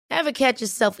Ever catch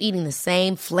yourself eating the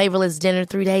same flavorless dinner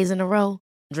 3 days in a row?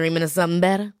 Dreaming of something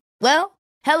better? Well,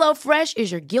 HelloFresh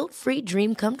is your guilt-free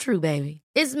dream come true, baby.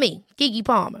 It's me, Keke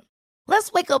Palmer.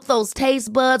 Let's wake up those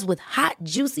taste buds with hot,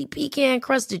 juicy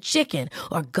pecan-crusted chicken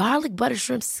or garlic butter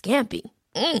shrimp scampi.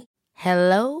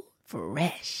 Hello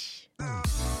Fresh.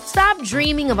 Stop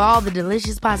dreaming of all the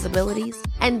delicious possibilities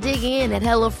and dig in at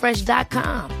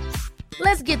HelloFresh.com.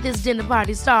 Let's get this dinner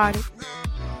party started.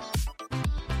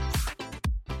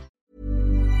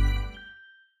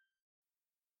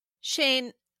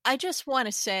 Shane, I just want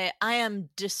to say I am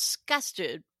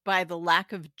disgusted by the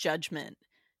lack of judgment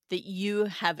that you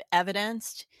have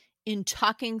evidenced in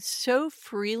talking so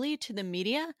freely to the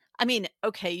media. I mean,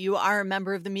 okay, you are a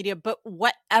member of the media, but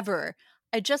whatever.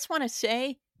 I just want to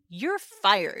say you're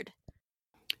fired.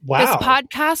 Wow. This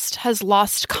podcast has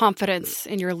lost confidence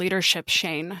in your leadership,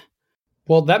 Shane.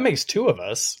 Well, that makes two of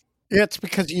us. It's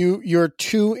because you're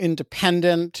too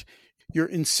independent. You're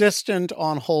insistent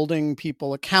on holding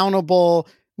people accountable.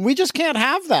 We just can't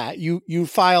have that. You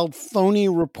filed phony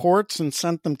reports and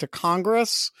sent them to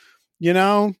Congress, you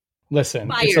know? Listen,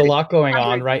 Fired. it's a lot going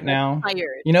on right now.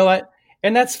 Fired. You know what?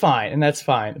 And that's fine.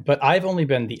 But I've only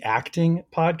been the acting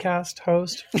podcast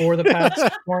host for the past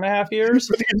 4.5 years.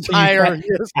 For the entire so you can't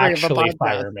history of the actually podcast.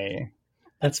 fire me.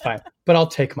 That's fine. But I'll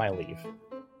take my leave.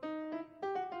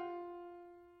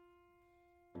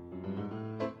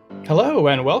 Hello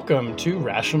and welcome to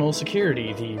Rational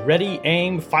Security, the Ready,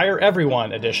 Aim, Fire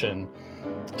Everyone edition.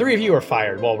 3 of you are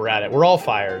fired while we're at it. We're all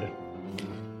fired.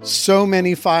 So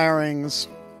many firings.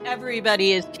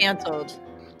 Everybody is canceled.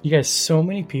 You guys, so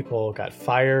many people got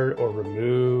fired or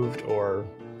removed or,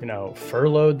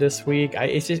 furloughed this week.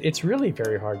 It's really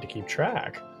very hard to keep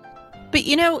track. But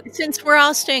since we're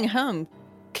all staying home,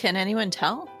 can anyone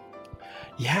tell?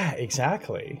 Yeah,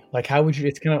 exactly. Like, how would you?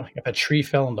 It's kind of like if a tree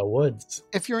fell in the woods.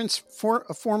 If you're a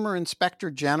former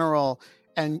inspector general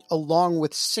and along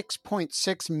with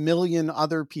 6.6 million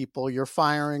other people, you're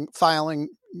filing,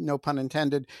 no pun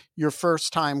intended, your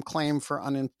first time claim for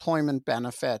unemployment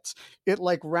benefits, it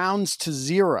rounds to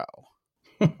zero.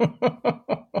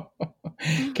 Can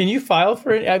you file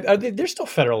for it? They're still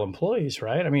federal employees,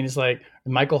 right? I mean, it's like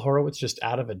Michael Horowitz just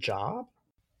out of a job.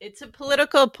 It's a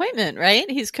political appointment, right?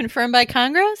 He's confirmed by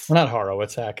Congress? Well, not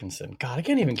Horowitz, Atkinson. God, I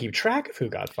can't even keep track of who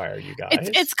got fired, you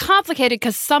guys. It's complicated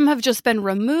because some have just been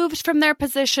removed from their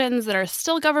positions that are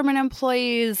still government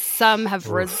employees. Some have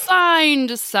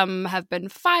resigned. Some have been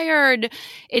fired.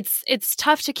 It's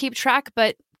tough to keep track,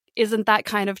 but isn't that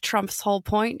kind of Trump's whole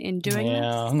point in doing this?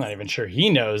 Yeah, I'm not even sure he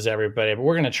knows everybody, but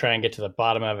we're going to try and get to the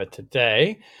bottom of it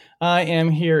today. I am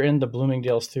here in the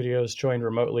Bloomingdale studios, joined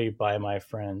remotely by my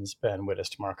friends Ben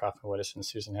Wittes, Mark Hoffman-Wittes, and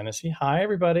Susan Hennessy. Hi,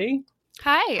 everybody.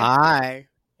 Hi. Hi.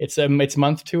 It's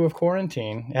month 2 of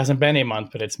quarantine. It hasn't been a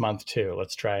month, but it's month 2.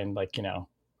 Let's try and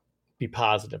be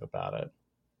positive about it.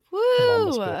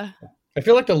 Woo! I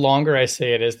feel like the longer I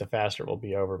say it is, the faster it will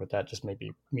be over, but that just may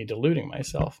be me deluding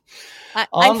myself. I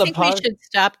think we should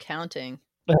stop counting.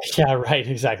 Yeah, right.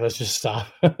 Exactly. Let's just stop.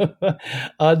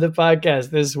 On the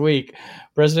podcast this week,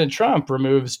 President Trump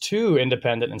removes 2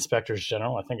 independent inspectors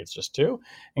general. I think it's just 2,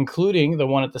 including the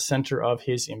one at the center of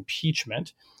his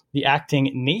impeachment. The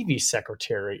acting Navy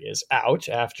secretary is out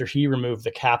after he removed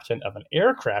the captain of an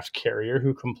aircraft carrier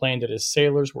who complained that his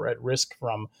sailors were at risk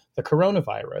from the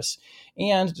coronavirus.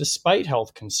 And despite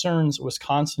health concerns,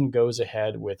 Wisconsin goes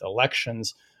ahead with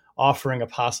elections, offering a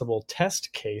possible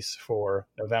test case for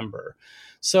November.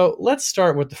 So let's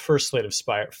start with the first slate of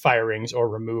firings or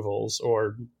removals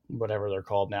or whatever they're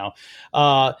called now.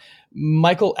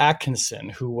 Michael Atkinson,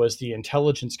 who was the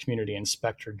Intelligence Community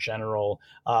Inspector General,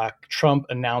 Trump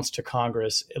announced to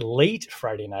Congress late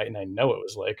Friday night, and I know it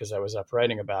was late because I was up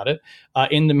writing about it,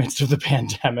 in the midst of the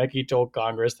pandemic. He told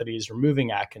Congress that he's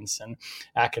removing Atkinson.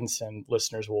 Atkinson,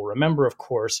 listeners will remember, of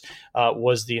course,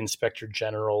 was the Inspector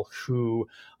General who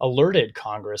alerted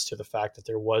Congress to the fact that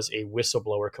there was a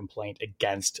whistleblower complaint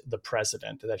against the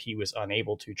president that he was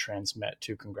unable to transmit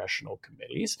to congressional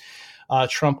committees.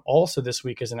 Trump also this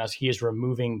week has announced he is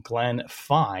removing Glenn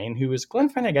Fine, Glenn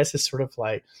Fine, I guess, is sort of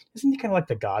like, isn't he kind of like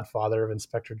the godfather of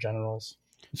inspectors general?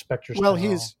 Well,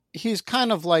 he's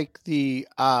kind of like the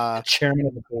chairman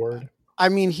of the board. I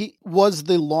mean, he was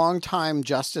the longtime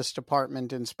Justice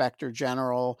Department Inspector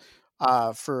General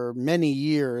for many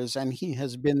years, and he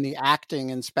has been the acting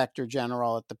Inspector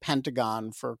General at the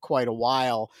Pentagon for quite a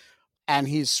while. And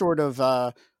he's sort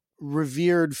of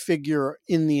revered figure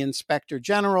in the Inspector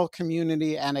General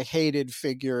community and a hated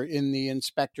figure in the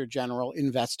Inspector General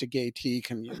investigatee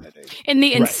community. In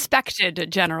the Right.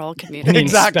 inspected general community.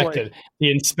 Exactly.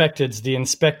 The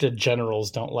inspected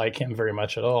generals don't like him very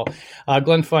much at all.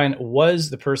 Glenn Fine was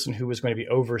the person who was going to be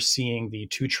overseeing the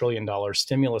 $2 trillion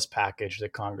stimulus package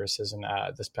that Congress has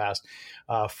this passed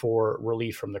for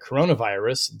relief from the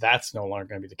coronavirus. That's no longer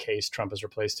going to be the case. Trump has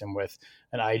replaced him with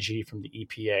an IG from the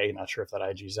EPA. Not sure if that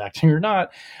IG is acting or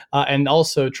not. And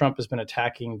also, Trump has been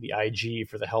attacking the IG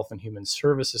for the Health and Human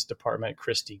Services Department,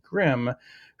 Christy Grimm,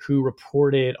 who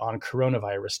reported on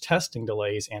coronavirus testing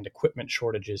delays and equipment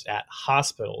shortages at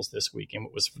hospitals this week. And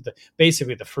it was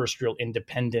basically the first real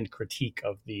independent critique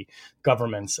of the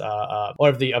government's or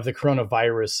of the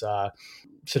coronavirus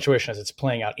situation as it's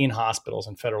playing out in hospitals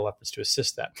and federal efforts to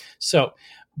assist that. So,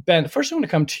 Ben, first I want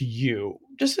to come to you.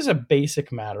 Just as a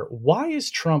basic matter, why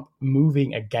is Trump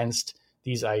moving against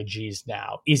these IGs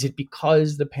now? Is it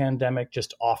because the pandemic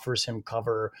just offers him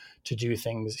cover to do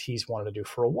things he's wanted to do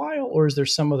for a while, or is there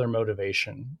some other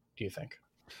motivation, do you think?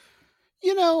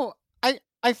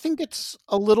 I think it's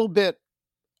a little bit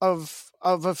of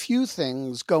a few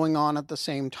things going on at the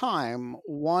same time.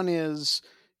 One is,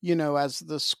 as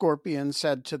the scorpion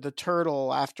said to the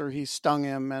turtle after he stung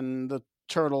him, and the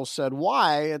turtle said,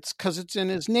 why? It's because it's in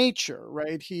his nature,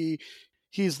 right?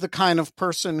 He's the kind of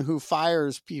person who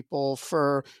fires people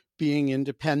for being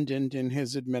independent in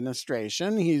his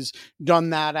administration. He's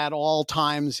done that at all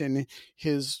times in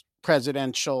his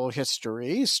presidential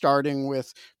history, starting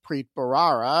with Preet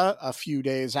Bharara a few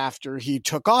days after he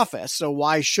took office. So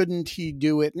why shouldn't he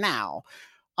do it now?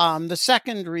 The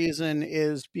second reason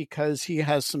is because he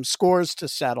has some scores to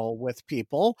settle with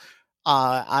people,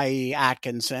 i.e.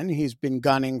 Atkinson. He's been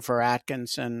gunning for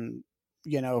Atkinson,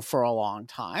 for a long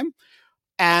time.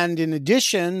 And in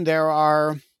addition, there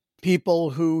are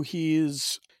people who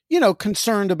he's,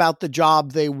 concerned about the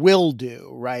job they will do,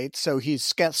 right? So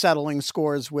he's settling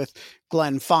scores with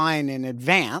Glenn Fine in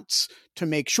advance to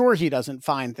make sure he doesn't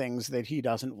find things that he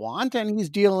doesn't want. And he's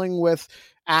dealing with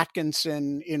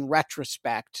Atkinson in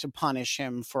retrospect to punish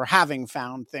him for having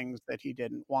found things that he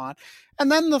didn't want. And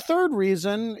then the third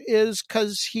reason is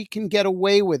because he can get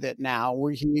away with it now,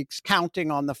 where he's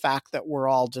counting on the fact that we're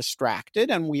all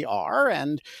distracted, and we are.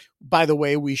 And by the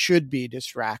way, we should be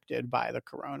distracted by the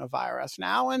coronavirus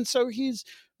now. And so he's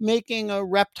making a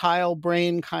reptile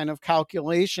brain kind of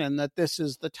calculation that this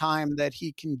is the time that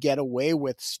he can get away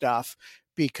with stuff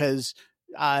because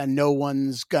no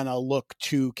one's going to look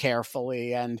too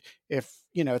carefully. And if,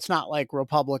 it's not like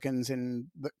Republicans in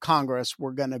the Congress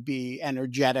were going to be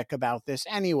energetic about this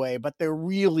anyway, but they're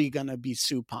really going to be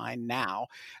supine now.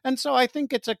 And so I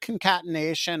think it's a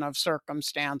concatenation of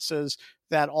circumstances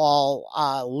that all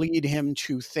lead him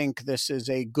to think this is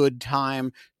a good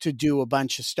time to do a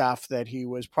bunch of stuff that he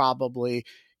was probably,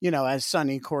 as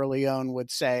Sonny Corleone would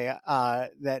say,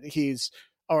 that he's,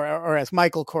 or as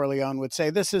Michael Corleone would say,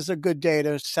 this is a good day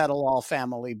to settle all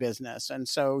family business. And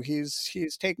so he's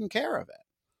taking care of it.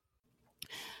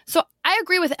 So I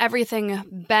agree with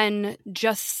everything Ben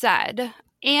just said,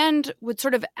 and would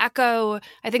sort of echo,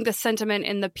 I think, the sentiment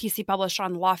in the piece he published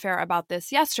on Lawfare about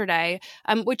this yesterday,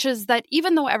 which is that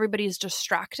even though everybody's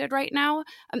distracted right now,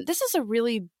 this is a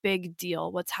really big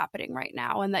deal what's happening right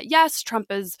now. And that, yes,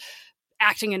 Trump is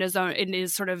acting in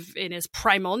his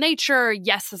primal nature.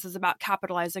 Yes, this is about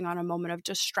capitalizing on a moment of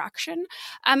distraction.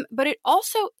 But it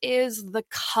also is the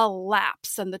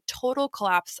collapse and the total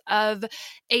collapse of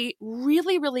a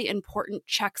really, really important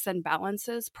checks and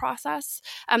balances process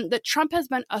that Trump has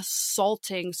been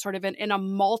assaulting sort of in a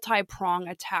multi-prong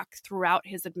attack throughout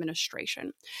his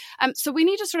administration. So we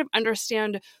need to sort of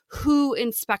understand who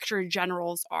inspector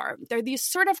generals are. They're these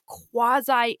sort of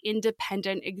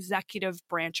quasi-independent executive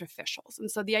branch officials. And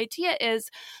so the idea is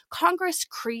Congress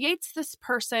creates this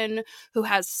person who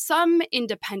has some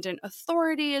independent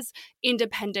authorities,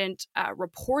 independent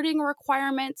reporting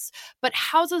requirements, but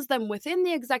houses them within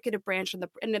the executive branch,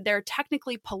 and they're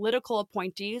technically political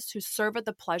appointees who serve at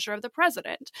the pleasure of the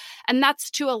president. And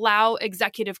that's to allow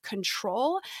executive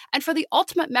control and for the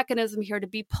ultimate mechanism here to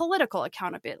be political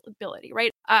accountability,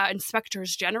 right?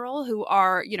 Inspectors general who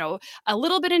are, a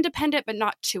little bit independent, but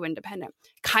not too independent,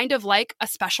 kind of like a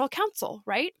special counsel,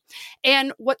 right?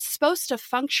 And what's supposed to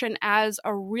function as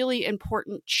a really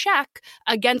important check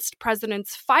against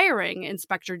presidents firing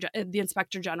the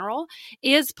inspector general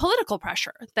is political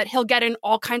pressure, that he'll get in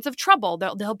all kinds of trouble.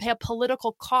 They'll pay a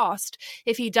political cost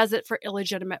if he does it for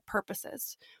illegitimate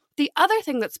purposes. The other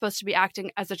thing that's supposed to be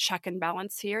acting as a check and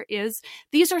balance here is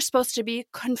these are supposed to be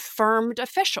confirmed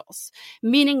officials,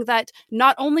 meaning that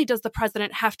not only does the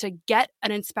president have to get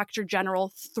an inspector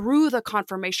general through the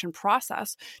confirmation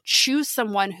process, choose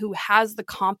someone who has the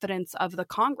confidence of the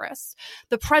Congress,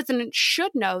 the president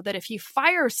should know that if he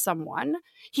fires someone,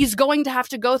 he's going to have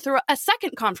to go through a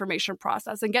second confirmation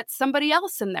process and get somebody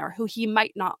else in there who he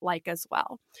might not like as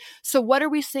well. So what are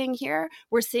we seeing here?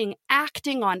 We're seeing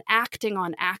acting on acting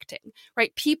on acting,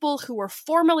 right? People who were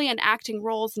formerly in acting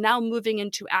roles now moving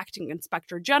into acting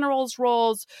inspector general's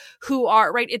roles, who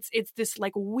are, right? It's this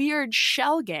like weird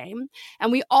shell game.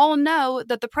 And we all know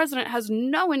that the president has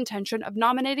no intention of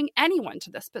nominating anyone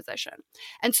to this position.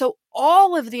 And so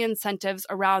all of the incentives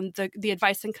around the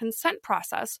advice and consent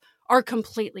process are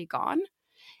completely gone.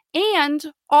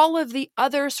 And all of the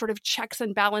other sort of checks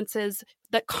and balances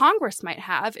that Congress might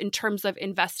have in terms of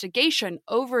investigation,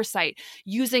 oversight,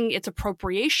 using its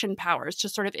appropriation powers to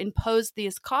sort of impose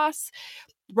these costs,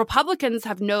 Republicans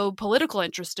have no political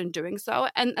interest in doing so,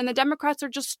 and the Democrats are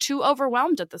just too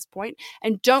overwhelmed at this point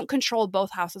and don't control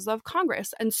both houses of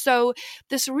Congress. And so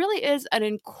this really is an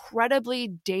incredibly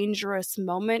dangerous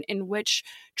moment in which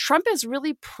Trump is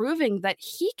really proving that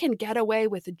he can get away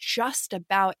with just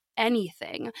about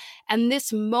anything. And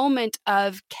this moment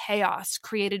of chaos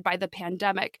created by the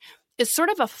pandemic is sort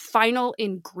of a final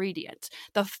ingredient,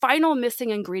 the final missing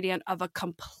ingredient of a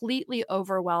completely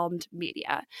overwhelmed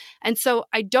media. And so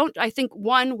I think,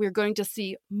 one, we're going to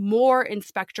see more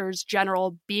inspectors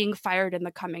general being fired in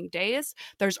the coming days.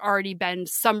 There's already been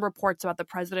some reports about the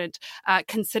president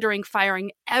considering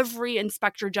firing every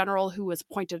inspector general who was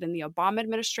appointed in the Obama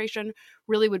administration.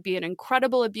 Really would be an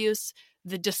incredible abuse.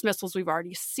 The dismissals we've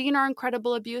already seen are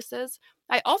incredible abuses.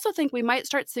 I also think we might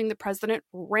start seeing the president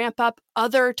ramp up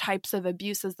other types of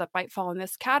abuses that might fall in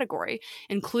this category,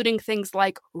 including things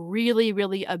like really,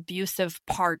 really abusive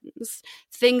pardons,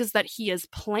 things that he is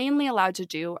plainly allowed to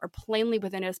do or plainly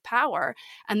within his power,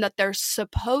 and that there's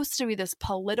supposed to be this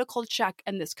political check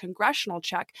and this congressional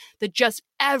check that just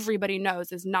everybody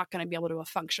knows is not going to be able to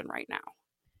function right now.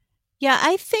 Yeah,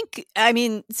 I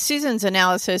mean, Susan's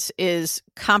analysis is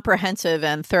comprehensive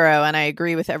and thorough, and I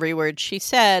agree with every word she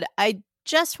said. I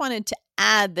just wanted to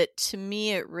add that to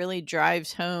me, it really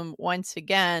drives home once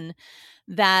again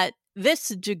that this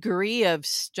degree of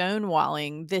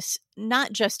stonewalling, this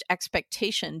not just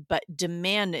expectation, but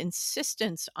demand,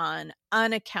 insistence on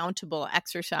unaccountable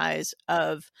exercise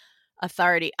of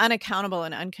authority, unaccountable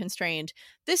and unconstrained.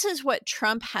 This is what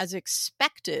Trump has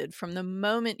expected from the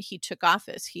moment he took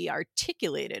office. He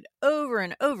articulated over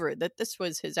and over that this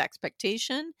was his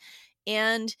expectation,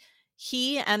 and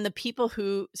he and the people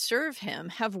who serve him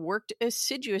have worked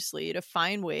assiduously to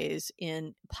find ways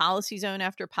in policy zone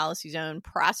after policy zone,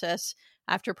 process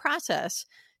after process,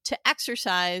 to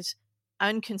exercise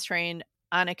unconstrained,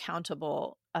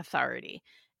 unaccountable authority.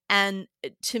 And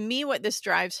to me, what this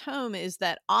drives home is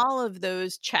that all of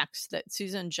those checks that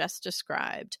Susan just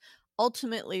described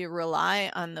ultimately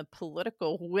rely on the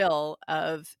political will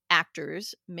of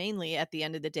actors, mainly at the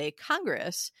end of the day,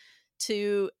 Congress,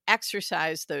 to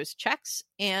exercise those checks.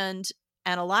 And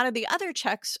a lot of the other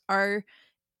checks are,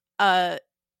 at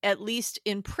least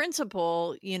in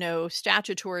principle,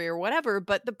 statutory or whatever,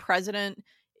 but the president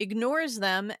ignores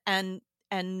them and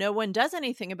no one does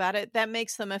anything about it. That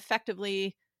makes them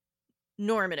effectively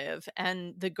normative,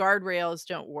 and the guardrails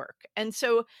don't work. And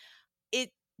so it,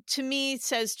 to me,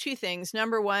 says two things.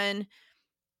 Number one,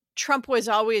 Trump was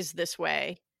always this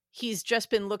way. He's just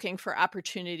been looking for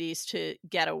opportunities to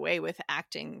get away with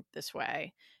acting this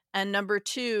way. And number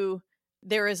two,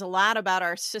 there is a lot about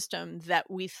our system that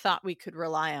we thought we could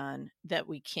rely on that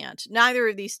we can't. Neither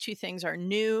of these two things are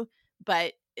new,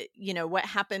 but what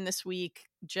happened this week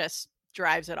just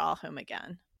drives it all home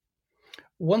again.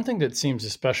 One thing that seems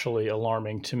especially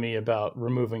alarming to me about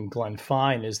removing Glenn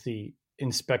Fine as the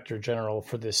inspector general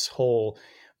for this whole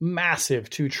massive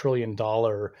 $2 trillion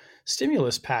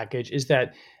stimulus package is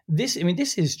that this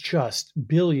is just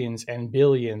billions and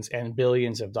billions and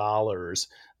billions of dollars.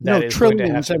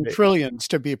 Trillions and trillions,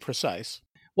 to be precise.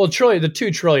 Well, the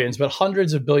 2 trillions, but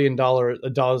hundreds of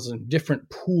dollars in different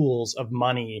pools of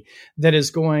money that is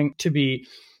going to be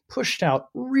pushed out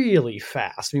really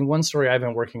fast. I mean, one story I've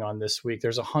been working on this week,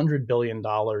 there's $100 billion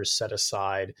set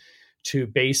aside to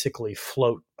basically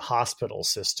float hospital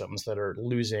systems that are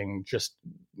losing just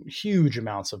huge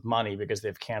amounts of money because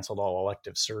they've canceled all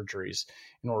elective surgeries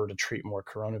in order to treat more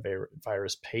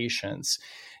coronavirus patients.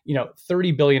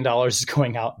 $30 billion is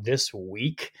going out this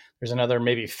week. There's another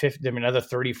maybe another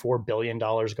 $34 billion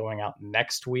going out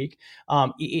next week.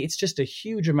 It's just a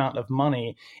huge amount of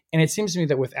money. And it seems to me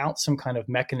that without some kind of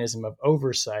mechanism of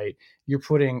oversight, you're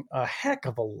putting a heck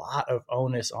of a lot of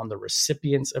onus on the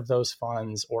recipients of those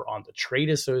funds or on the trade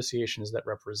associations that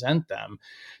represent them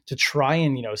to try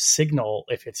and, signal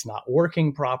if it's not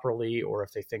working properly or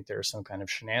if they think there's some kind of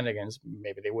shenanigans,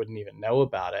 maybe they wouldn't even know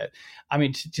about it. I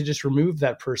mean, to just remove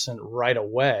that person right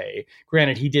away.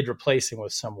 Granted, he did replace him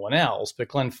with someone else, but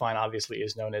Glenn Fine obviously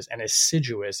is known as an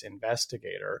assiduous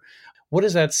investigator. What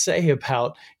does that say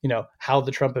about, how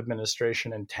the Trump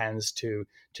administration intends to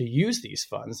use these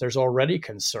funds? There's already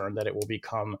concern that it will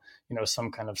become,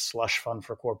 some kind of slush fund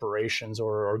for corporations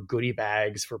or goodie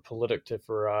bags for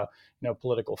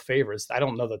political favorites. I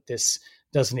don't know that this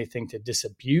does anything to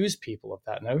disabuse people of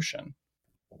that notion.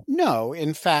 No,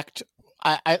 in fact,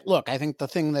 I think the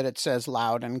thing that it says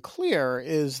loud and clear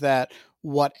is that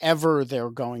whatever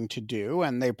they're going to do,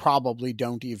 and they probably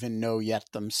don't even know yet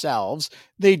themselves,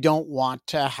 they don't want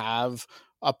to have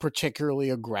a particularly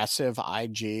aggressive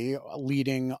IG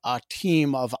leading a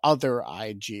team of other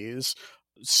IGs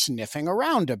sniffing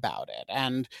around about it.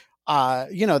 And,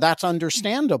 that's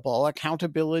understandable.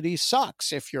 Accountability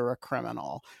sucks if you're a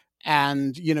criminal.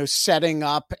 And, setting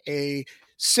up a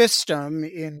system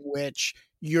in which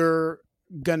you're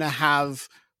going to have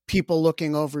people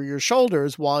looking over your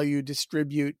shoulders while you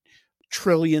distribute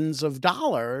trillions of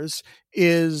dollars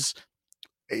is,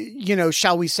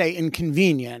 shall we say,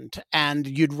 inconvenient, and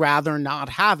you'd rather not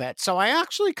have it. So I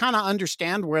actually kind of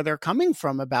understand where they're coming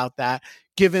from about that,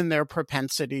 given their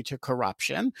propensity to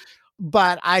corruption.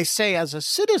 But I say, as a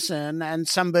citizen and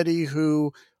somebody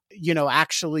who,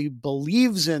 actually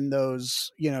believes in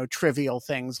those, trivial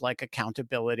things like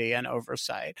accountability and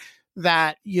oversight,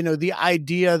 that, the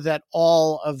idea that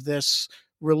all of this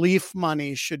relief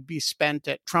money should be spent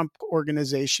at Trump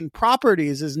Organization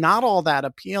properties is not all that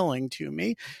appealing to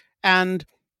me. And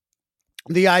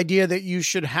the idea that you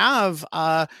should have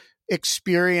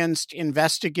experienced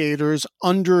investigators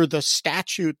under the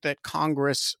statute that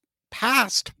Congress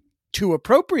passed to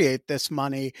appropriate this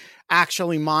money,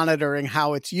 actually monitoring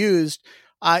how it's used,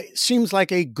 seems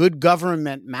like a good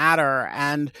government matter.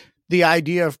 And the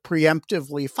idea of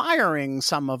preemptively firing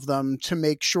some of them to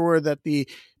make sure that the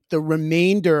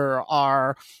remainder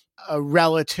are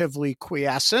relatively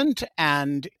quiescent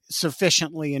and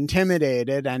sufficiently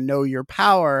intimidated and know your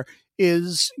power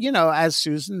is, as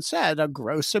Susan said, a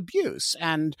gross abuse.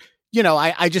 And,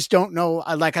 I just don't know,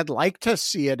 I'd like to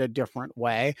see it a different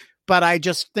way, but I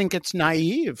just think it's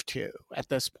naive to at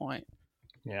this point.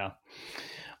 Yeah.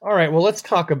 All right. Well, let's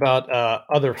talk about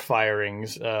other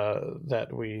firings that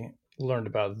we learned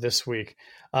about this week.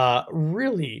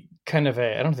 Really kind of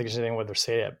I don't think there's anything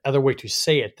other way to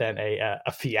say it than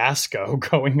a fiasco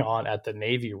going on at the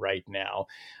Navy right now.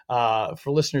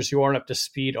 For listeners who aren't up to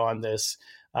speed on this,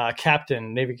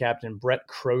 Navy Captain Brett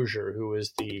Crozier, who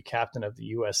was the captain of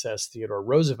the USS Theodore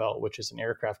Roosevelt, which is an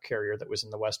aircraft carrier that was in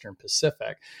the Western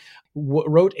Pacific,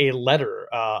 wrote a letter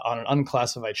on an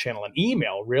unclassified channel, an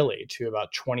email really, to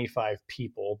about 25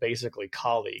 people, basically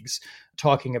colleagues,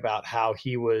 talking about how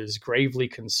he was gravely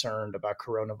concerned about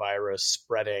coronavirus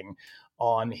spreading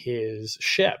on his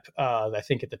ship. I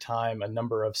think at the time, a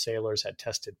number of sailors had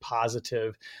tested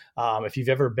positive. If you've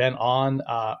ever been on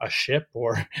a ship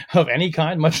or of any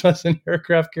kind, much less an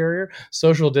aircraft carrier,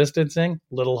 social distancing,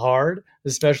 little hard,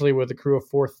 especially with a crew of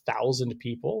 4,000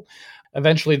 people.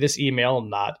 Eventually, this email,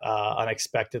 not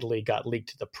unexpectedly, got leaked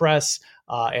to the press,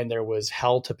 and there was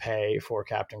hell to pay for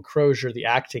Captain Crozier, the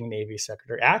acting Navy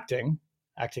Secretary, acting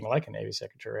like a Navy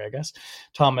Secretary, I guess.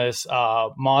 Thomas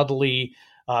Maudley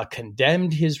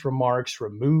condemned his remarks,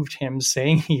 removed him,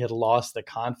 saying he had lost the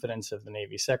confidence of the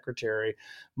Navy Secretary.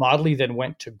 Maudley then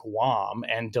went to Guam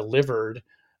and delivered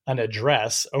an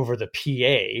address over the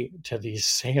PA to these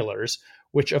sailors,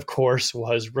 which of course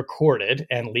was recorded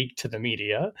and leaked to the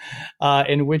media,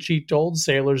 in which he told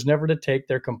sailors never to take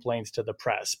their complaints to the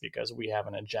press because we have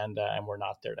an agenda and we're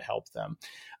not there to help them.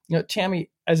 Tammy,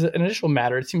 as an initial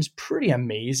matter, it seems pretty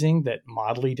amazing that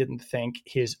Maudley didn't think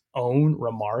his own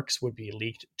remarks would be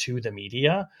leaked to the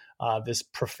media. This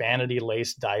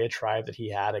profanity-laced diatribe that he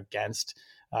had against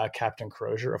Captain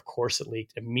Crozier, of course, it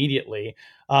leaked immediately.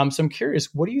 So I'm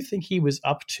curious, what do you think he was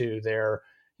up to there?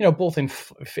 Both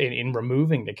in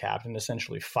removing the captain,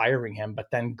 essentially firing him,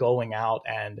 but then going out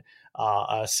and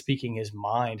speaking his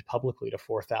mind publicly to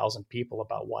 4,000 people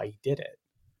about why he did it.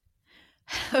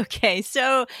 Okay,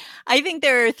 so I think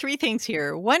there are three things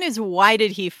here. One is, why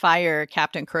did he fire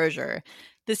Captain Crozier?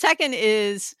 The second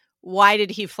is, why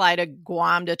did he fly to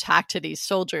Guam to talk to these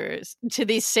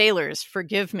sailors?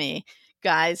 Forgive me,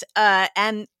 guys.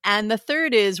 And the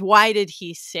third is, why did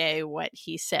he say what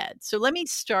he said? So let me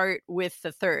start with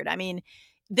the third. I mean,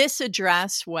 this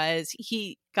address was,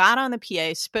 he got on the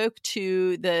PA, spoke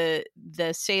to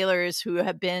the sailors who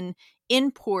have been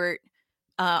in port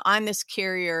on this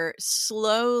carrier.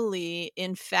 Slowly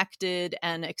infected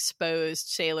and exposed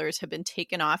sailors have been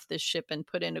taken off this ship and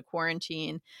put into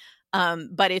quarantine.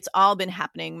 But it's all been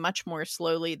happening much more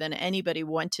slowly than anybody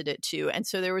wanted it to. And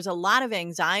so there was a lot of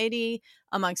anxiety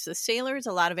amongst the sailors,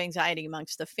 a lot of anxiety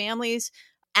amongst the families.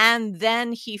 And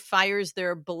then he fires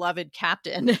their beloved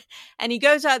captain. And he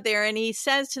goes out there and he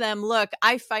says to them, look,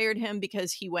 I fired him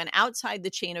because he went outside the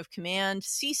chain of command,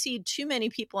 CC'd too many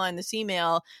people on this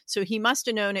email. So he must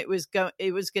have known it was going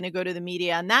to go to the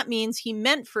media. And that means he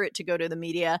meant for it to go to the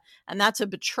media. And that's a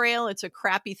betrayal. It's a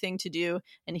crappy thing to do.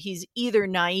 And he's either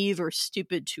naive or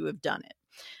stupid to have done it.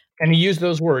 And he used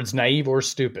those words, naive or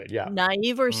stupid. Yeah.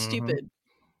 Naive or stupid.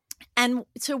 And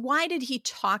so why did he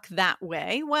talk that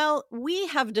way? Well, we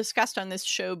have discussed on this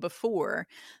show before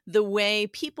the way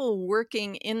people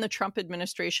working in the Trump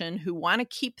administration who want to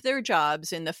keep their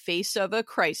jobs in the face of a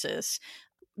crisis,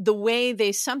 the way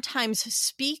they sometimes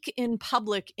speak in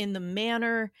public in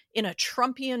a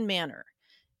Trumpian manner.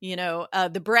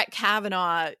 The Brett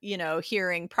Kavanaugh,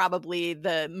 hearing, probably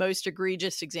the most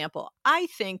egregious example. I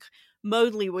think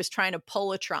Moodley was trying to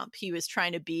pull a Trump. He was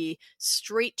trying to be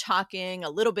straight talking,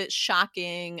 a little bit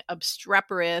shocking,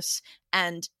 obstreperous,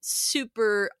 and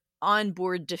super on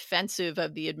board defensive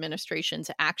of the administration's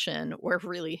action, or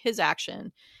really his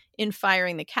action, in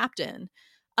firing the captain.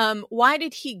 Why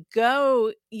did he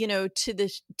go,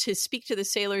 to speak to the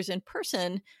sailors in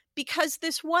person? Because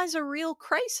this was a real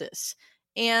crisis.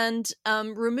 And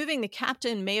removing the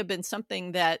captain may have been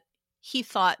something that he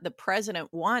thought the president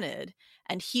wanted,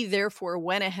 and he therefore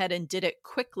went ahead and did it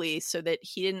quickly so that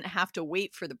he didn't have to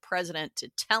wait for the president to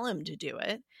tell him to do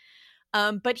it.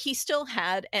 But he still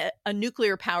had a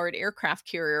nuclear-powered aircraft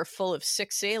carrier full of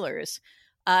 6 sailors,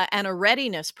 and a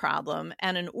readiness problem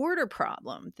and an order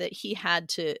problem that he had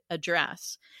to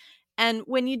address. And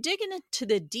when you dig into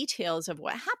the details of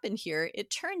what happened here, it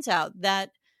turns out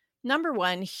that, number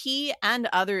one, he and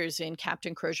others in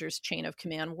Captain Crozier's chain of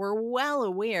command were well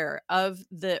aware of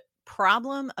the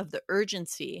problem, of the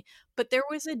urgency, but there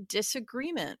was a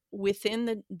disagreement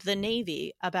within the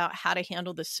Navy about how to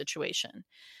handle this situation.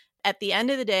 At the end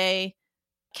of the day,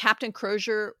 Captain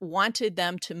Crozier wanted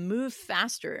them to move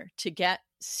faster to get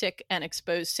sick and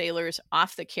exposed sailors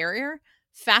off the carrier,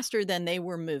 faster than they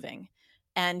were moving.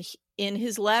 And in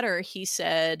his letter, he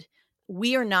said,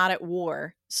 "We are not at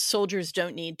war. Soldiers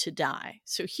don't need to die."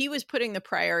 So he was putting the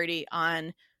priority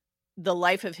on the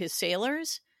life of his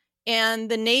sailors, and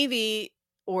the Navy,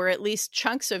 or at least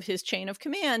chunks of his chain of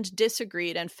command,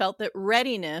 disagreed and felt that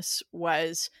readiness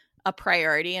was a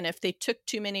priority. And if they took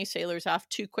too many sailors off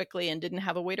too quickly and didn't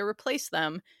have a way to replace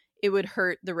them, it would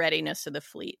hurt the readiness of the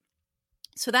fleet.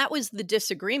 So that was the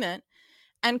disagreement.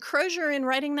 And Crozier, in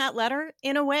writing that letter,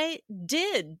 in a way,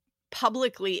 did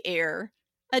publicly air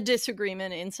a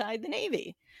disagreement inside the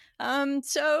Navy.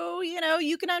 So,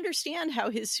 you can understand how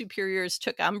his superiors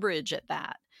took umbrage at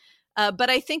that. But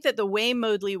I think that the way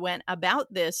Moodley went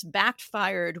about this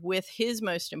backfired with his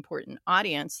most important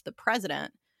audience, the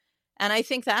president. And I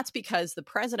think that's because the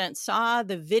president saw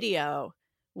the video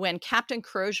when Captain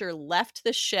Crozier left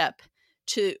the ship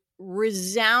to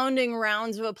resounding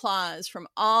rounds of applause from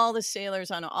all the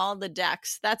sailors on all the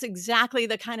decks. That's exactly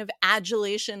the kind of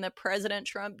adulation that President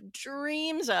Trump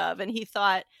dreams of. And he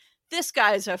thought, this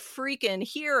guy's a freaking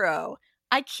hero.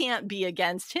 I can't be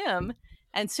against him.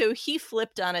 And so he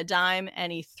flipped on a dime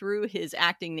and he threw his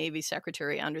acting Navy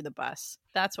secretary under the bus.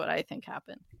 That's what I think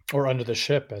happened. Or under the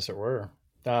ship, as it were.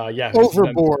 Yeah.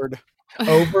 Overboard.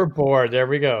 Overboard. There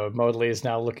we go. Moodley is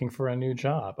now looking for a new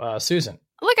job. Susan.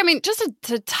 Look, I mean, just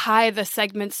to tie the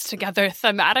segments together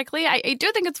thematically, I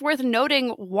do think it's worth noting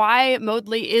why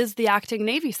Moodley is the acting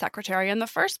Navy Secretary in the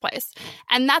first place.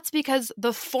 And that's because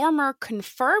the former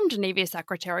confirmed Navy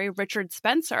Secretary, Richard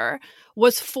Spencer,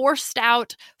 was forced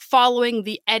out following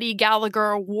the Eddie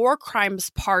Gallagher war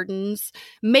crimes pardons,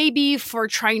 maybe for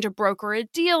trying to broker a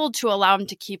deal to allow him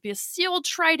to keep his SEAL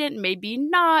trident, maybe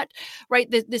not, right?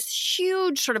 This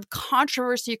huge sort of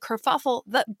controversy kerfuffle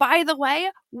that, by the way,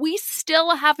 we still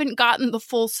still haven't gotten the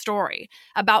full story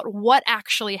about what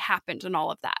actually happened and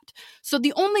all of that. So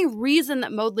the only reason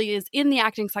that Modly is in the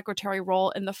acting secretary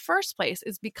role in the first place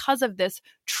is because of this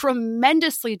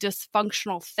tremendously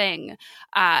dysfunctional thing,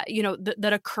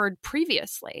 that occurred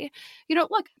previously.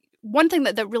 Look, one thing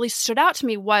that really stood out to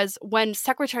me was when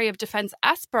Secretary of Defense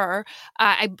Esper,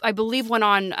 I believe, went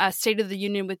on State of the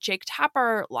Union with Jake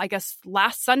Tapper, I guess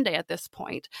last Sunday at this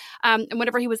point. And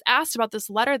whenever he was asked about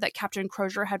this letter that Captain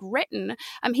Crozier had written,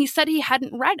 he said he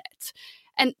hadn't read it.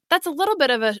 And that's a little bit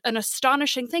of an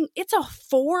astonishing thing. It's a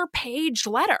 4-page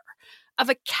letter of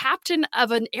a captain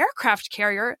of an aircraft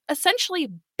carrier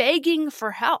essentially begging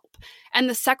for help. And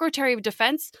the Secretary of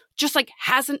Defense just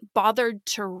hasn't bothered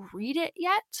to read it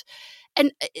yet.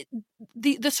 And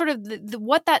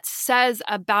what that says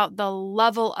about the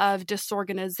level of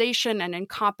disorganization and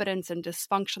incompetence and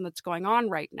dysfunction that's going on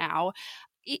right now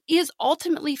is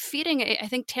ultimately feeding, I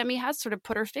think Tammy has sort of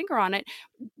put her finger on it,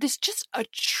 this just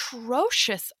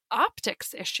atrocious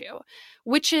optics issue,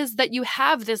 which is that you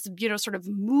have this, sort of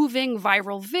moving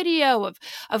viral video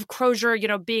of Crozier,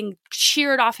 being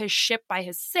cheered off his ship by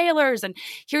his sailors. And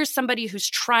here's somebody who's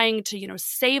trying to,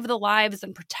 save the lives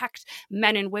and protect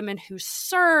men and women who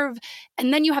serve.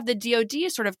 And then you have the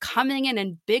DoD sort of coming in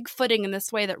and bigfooting in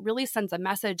this way that really sends a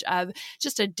message of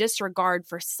just a disregard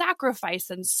for sacrifice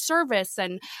and service.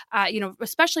 And,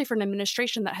 especially for an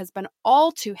administration that has been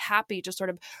all too happy to sort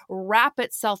of wrap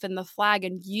itself in the flag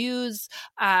and use,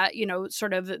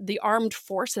 sort of the armed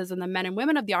forces and the men and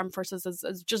women of the armed forces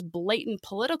as just blatant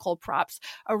political props,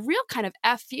 a real kind of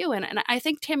FU. And I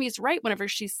think Tammy's right whenever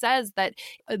she says that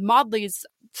Modly's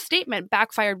statement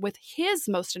backfired with his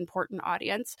most important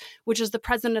audience, which is the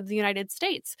President of the United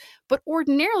States. But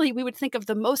ordinarily, we would think of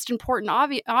the most important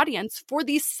audience for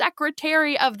the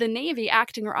Secretary of the Navy,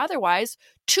 acting or otherwise,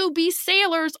 to be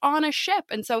sailors on a ship.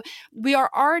 And so we are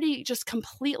already just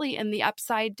completely in the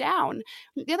upside down.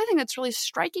 The other thing that's really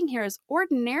striking here is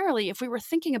ordinarily, if we were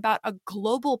thinking about a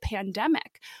global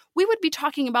pandemic, we would be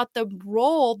talking about the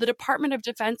role the Department of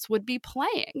Defense would be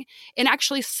playing in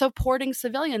actually supporting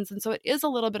civilians. And so it is a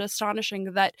little bit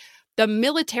astonishing that the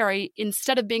military,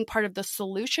 instead of being part of the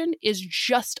solution, is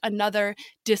just another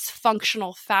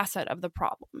dysfunctional facet of the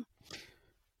problem.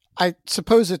 I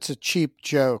suppose it's a cheap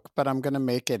joke, but I'm going to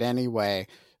make it anyway.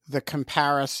 The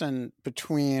comparison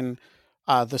between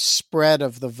the spread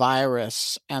of the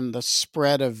virus and the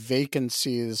spread of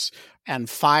vacancies and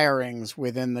firings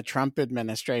within the Trump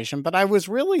administration. But I was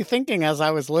really thinking as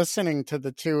I was listening to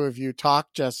the two of you talk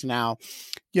just now,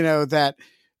 that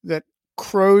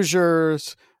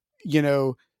Crozier's,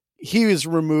 he was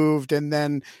removed and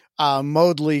then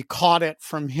Modly caught it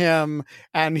from him,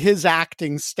 and his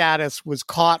acting status was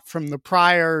caught from the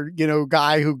prior,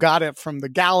 guy who got it from the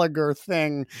Gallagher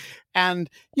thing. And,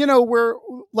 we're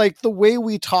like, the way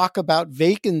we talk about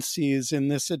vacancies in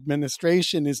this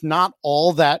administration is not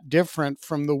all that different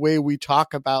from the way we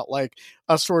talk about like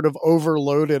a sort of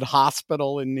overloaded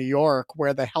hospital in New York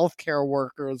where the healthcare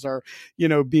workers are,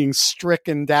 being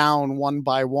stricken down one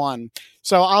by one.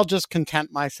 So I'll just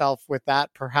content myself with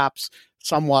that, perhaps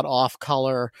somewhat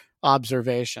off-color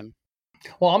observation.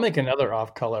 Well, I'll make another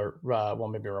off-color,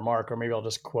 maybe a remark, or maybe I'll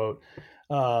just quote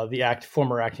the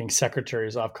former acting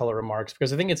secretary's off-color remarks,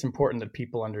 because I think it's important that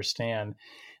people understand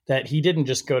that he didn't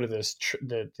just go to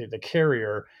the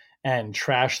carrier and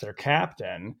trash their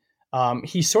captain.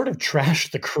 He sort of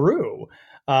trashed the crew.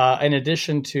 In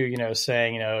addition to,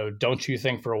 saying, don't you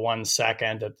think for 1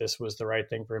 second that this was the right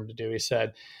thing for him to do? He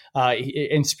said,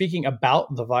 in speaking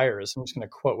about the virus, I'm just going to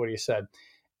quote what he said.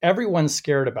 Everyone's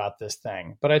scared about this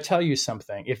thing, but I tell you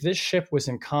something, if this ship was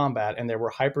in combat and there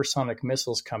were hypersonic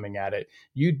missiles coming at it,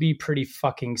 you'd be pretty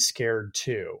fucking scared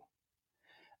too.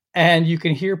 And you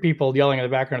can hear people yelling in the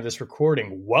background of this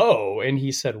recording, whoa. And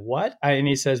he said, what? And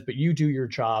he says, but you do your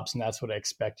jobs and that's what I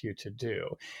expect you to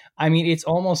do. I mean, it's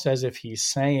almost as if he's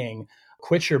saying,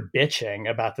 quit your bitching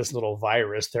about this little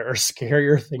virus. There are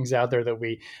scarier things out there that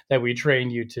we train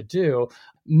you to do.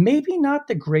 Maybe not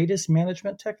the greatest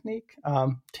management technique.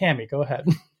 Tammy, go ahead.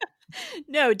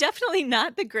 No, definitely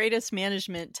not the greatest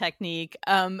management technique,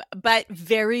 but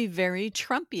very, very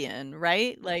Trumpian,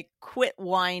 right? Like, quit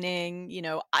whining.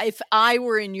 If I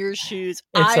were in your shoes,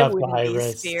 I wouldn't be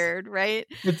scared, right?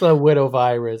 It's a widow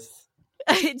virus.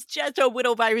 It's just a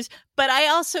widow virus. But I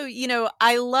also,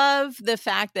 I love the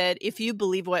fact that if you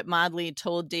believe what Modly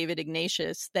told David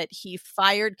Ignatius, that he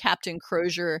fired Captain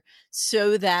Crozier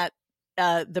so that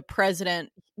the president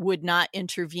would not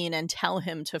intervene and tell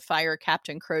him to fire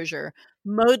Captain Crozier.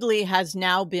 Modly has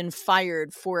now been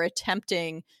fired for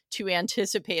attempting to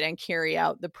anticipate and carry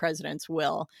out the president's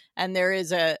will. And there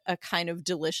is a kind of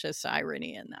delicious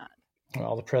irony in that.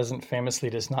 Well, the president famously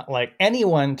does not like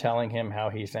anyone telling him how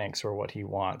he thinks or what he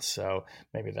wants. So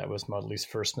maybe that was Modly's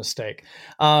first mistake.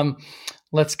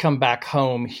 Let's come back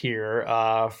home here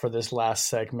for this last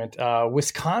segment.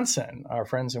 Wisconsin, our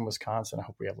friends in Wisconsin. I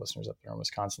hope we have listeners up there in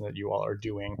Wisconsin that you all are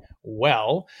doing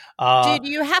well. Dude,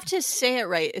 you have to say it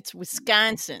right. It's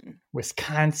Wisconsin.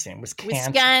 Wisconsin.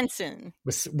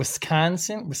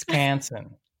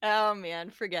 Oh,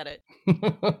 man, forget it.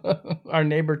 Our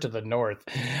neighbor to the north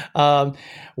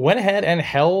went ahead and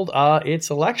held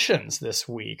its elections this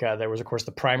week. There was, of course,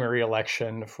 the primary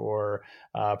election for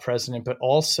president, but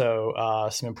also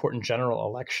some important general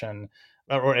election,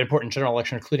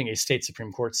 including a state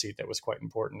Supreme Court seat that was quite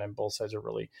important, and both sides are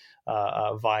really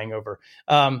vying over.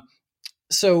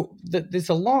 So it's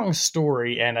a long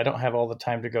story, and I don't have all the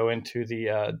time to go into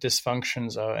the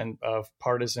dysfunctions of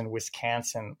partisan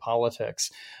Wisconsin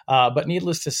politics. But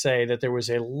needless to say that there was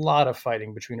a lot of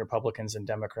fighting between Republicans and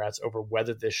Democrats over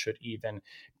whether this should even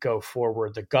go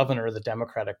forward. The governor, the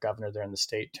Democratic governor there in the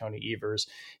state, Tony Evers,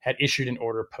 had issued an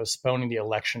order postponing the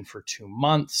election for 2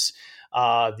 months.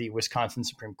 The Wisconsin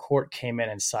Supreme Court came in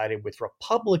and sided with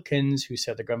Republicans who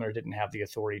said the governor didn't have the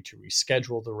authority to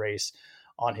reschedule the race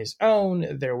on his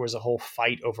own. There was a whole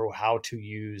fight over how to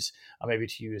use, maybe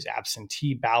to use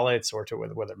absentee ballots or to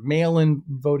whether mail-in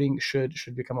voting should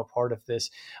become a part of this.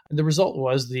 The result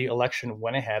was the election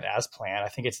went ahead as planned. I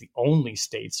think it's the only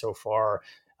state so far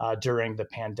during the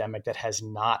pandemic that has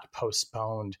not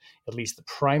postponed at least the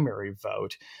primary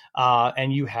vote.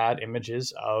 And you had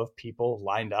images of people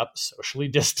lined up, socially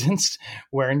distanced,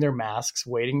 wearing their masks,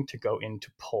 waiting to go into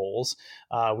polls.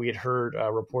 We had heard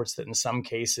reports that in some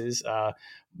cases,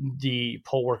 the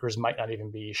poll workers might not even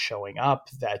be showing up,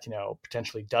 that,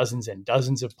 potentially dozens and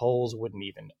dozens of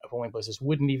polling places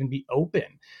wouldn't even be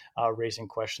open, raising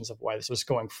questions of why this was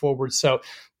going forward. So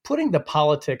putting the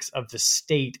politics of the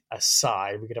state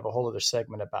aside, we could have a whole other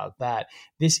segment about that.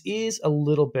 This is a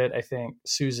little bit, I think,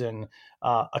 Susan,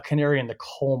 a canary in the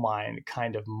coal mine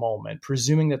kind of moment,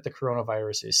 presuming that the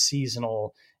coronavirus is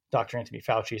seasonal. Dr. Anthony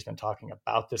Fauci has been talking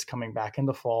about this coming back in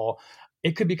the fall.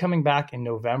 It could be coming back in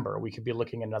November. We could be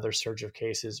looking at another surge of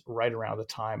cases right around the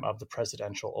time of the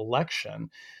presidential election.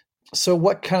 So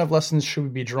what kind of lessons should we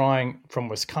be drawing from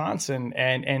Wisconsin,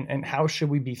 and how should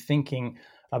we be thinking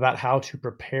about how to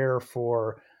prepare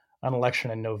for an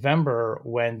election in November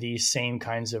when these same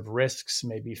kinds of risks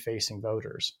may be facing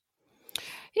voters?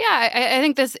 Yeah, I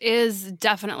think this is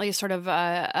definitely sort of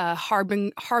a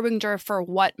harbinger for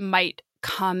what might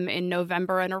come in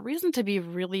November, and a reason to be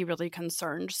really, really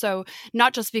concerned. So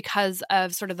not just because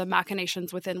of sort of the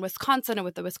machinations within Wisconsin and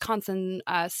with the Wisconsin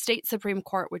State Supreme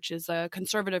Court, which is a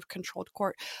conservative controlled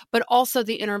court, but also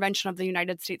the intervention of the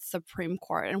United States Supreme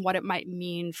Court and what it might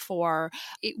mean for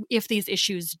if these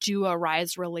issues do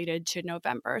arise related to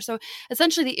November. So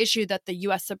essentially the issue that the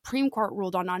U.S. Supreme Court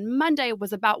ruled on Monday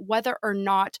was about whether or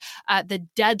not the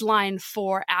deadline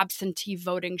for absentee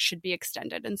voting should be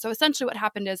extended. And so essentially what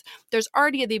happened is there's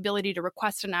already the ability to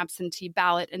request an absentee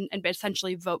ballot and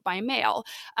essentially vote by mail.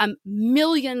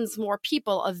 Millions more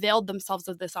people availed themselves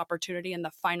of this opportunity in the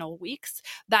final weeks.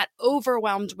 That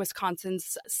overwhelmed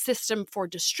Wisconsin's system for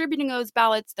distributing those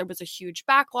ballots. There was a huge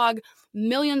backlog.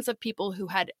 Millions of people who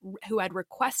had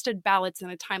requested ballots in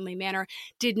a timely manner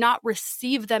did not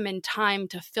receive them in time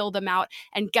to fill them out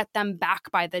and get them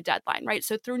back by the deadline, right?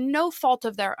 So through no fault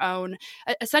of their own,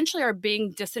 essentially are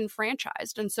being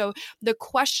disenfranchised. And so the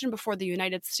question before the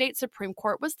United States Supreme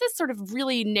Court was this sort of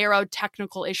really narrow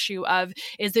technical issue of,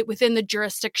 is it within the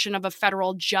jurisdiction of a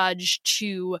federal judge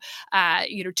to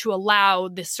allow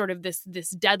this sort of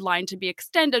this deadline to be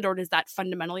extended, or does that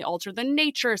fundamentally alter the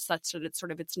nature such that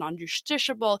it's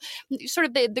non-justiciable? Sort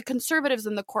of the conservatives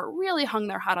in the court really hung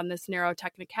their hat on this narrow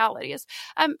technicalities.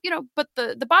 But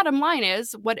the bottom line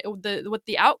is what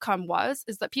the outcome was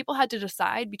is that people had to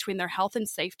decide between their health and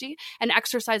safety and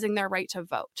exercising their right to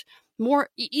vote.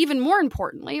 Even more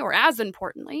importantly, or as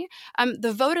importantly,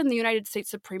 the vote in the United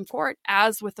States Supreme Court,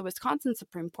 as with the Wisconsin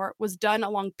Supreme Court, was done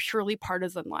along purely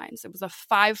partisan lines. It was a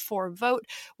 5-4 vote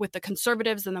with the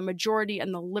conservatives and the majority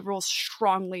and the liberals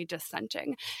strongly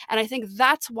dissenting. And I think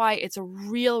that's why it's a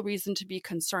real reason to be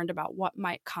concerned about what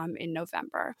might come in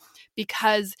November,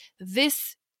 because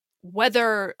this,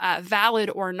 whether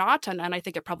valid or not, and I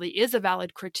think it probably is a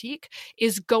valid critique,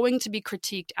 is going to be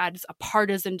critiqued as a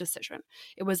partisan decision.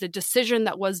 It was a decision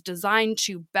that was designed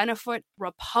to benefit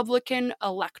Republican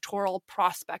electoral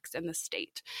prospects in the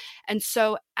state. And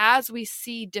so as we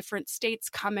see different states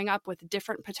coming up with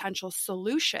different potential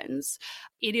solutions,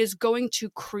 it is going to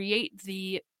create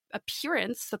the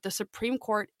appearance that the Supreme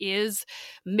Court is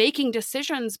making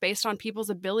decisions based on people's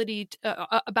ability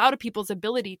about people's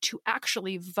ability to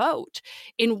actually vote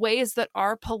in ways that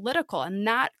are political, and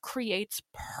that creates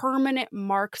permanent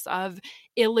marks of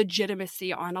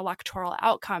illegitimacy on electoral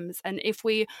outcomes. And if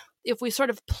we sort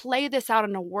of play this out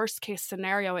in a worst case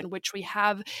scenario in which we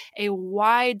have a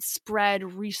widespread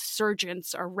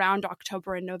resurgence around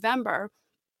October and November,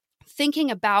 thinking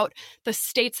about the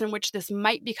states in which this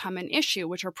might become an issue,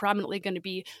 which are prominently going to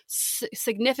be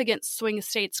significant swing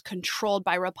states controlled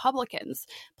by Republicans,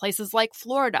 places like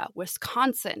Florida,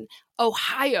 Wisconsin,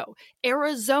 Ohio,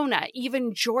 Arizona,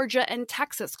 even Georgia and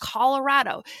Texas,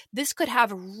 Colorado. This could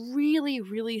have really,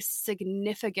 really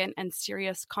significant and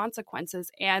serious consequences.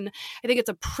 And I think it's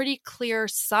a pretty clear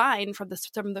sign from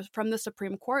the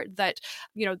Supreme Court that,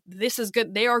 this is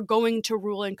good. They are going to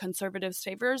rule in conservatives'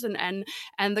 favors, and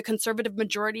the conservative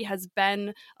majority has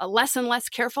been less and less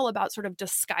careful about sort of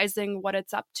disguising what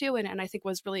it's up to, and I think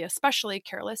was really especially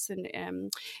careless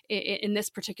in this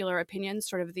particular opinion,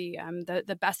 sort of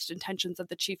the best intentions of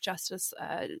the Chief Justice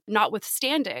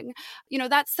notwithstanding.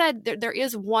 That said, there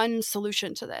is one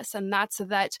solution to this, and that's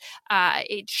that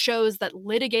it shows that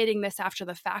litigating this after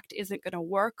the fact isn't going to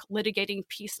work. Litigating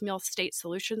piecemeal state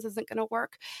solutions isn't going to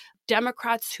work.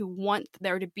 Democrats who want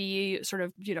there to be sort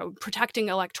of, protecting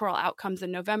electoral outcomes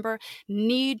in November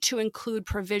need to include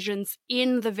provisions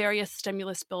in the various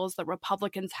stimulus bills that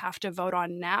Republicans have to vote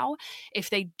on now. If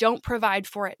they don't provide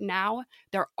for it now,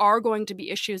 there are going to be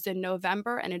issues in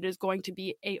November, and it is going to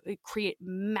be create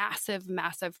massive,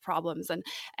 massive problems. And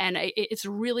it's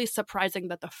really surprising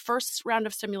that the first round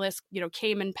of stimulus,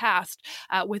 came and passed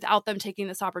without them taking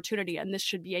this opportunity. And this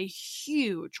should be a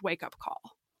huge wake-up call.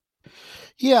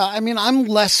 Yeah, I mean, I'm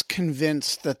less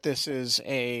convinced that this is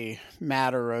a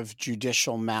matter of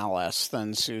judicial malice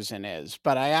than Susan is,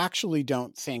 but I actually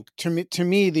don't think, to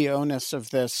me, the onus of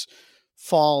this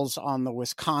falls on the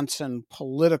Wisconsin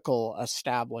political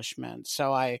establishment.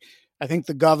 So I think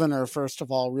the governor, first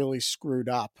of all, really screwed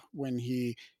up when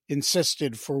he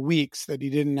insisted for weeks that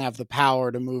he didn't have the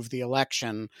power to move the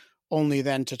election, only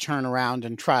then to turn around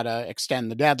and try to extend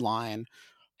the deadline.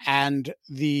 And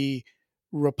the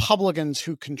Republicans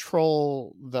who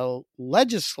control the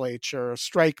legislature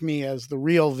strike me as the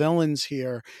real villains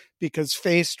here, because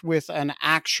faced with an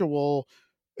actual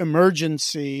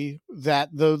emergency that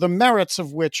the merits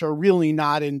of which are really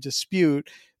not in dispute,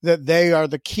 that they are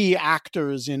the key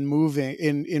actors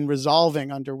in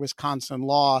resolving under Wisconsin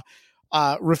law,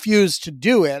 refuse to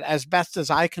do it, as best as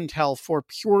I can tell, for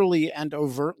purely and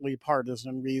overtly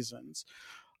partisan reasons.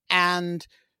 And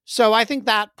so I think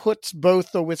that puts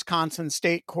both the Wisconsin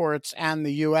state courts and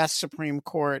the U.S. Supreme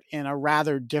Court in a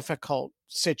rather difficult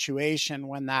situation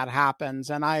when that happens.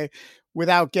 And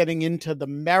without getting into the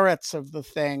merits of the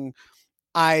thing,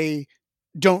 I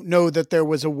don't know that there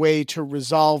was a way to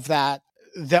resolve that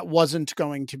wasn't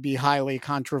going to be highly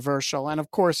controversial. And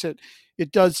of course,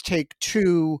 it does take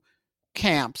two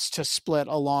camps to split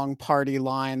along party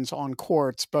lines on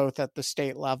courts, both at the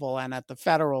state level and at the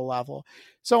federal level.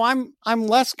 So I'm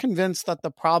less convinced that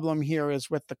the problem here is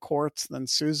with the courts than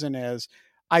Susan is.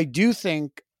 I do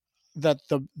think that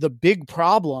the big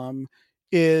problem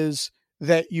is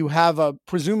that you have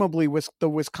presumably the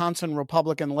Wisconsin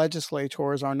Republican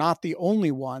legislators are not the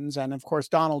only ones, and of course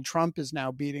Donald Trump is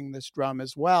now beating this drum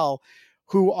as well,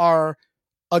 who are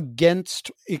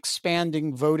against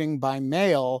expanding voting by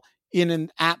mail in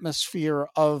an atmosphere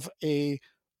of a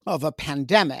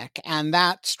pandemic. And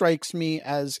that strikes me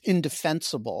as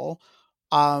indefensible.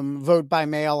 Vote by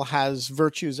mail has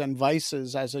virtues and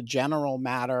vices as a general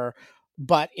matter,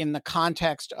 but in the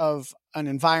context of an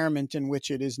environment in which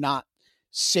it is not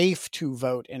safe to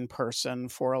vote in person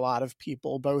for a lot of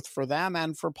people, both for them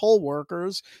and for poll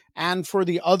workers and for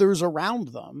the others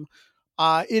around them,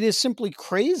 it is simply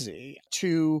crazy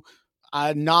to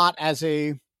not, as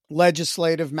a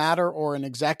legislative matter or an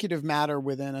executive matter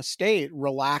within a state,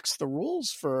 relax the rules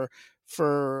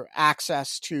for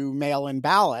access to mail-in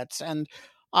ballots. And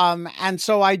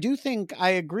so I do think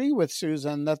I agree with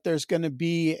Susan that there's going to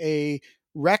be a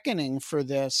reckoning for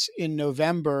this in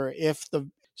November if the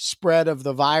spread of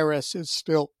the virus is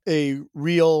still a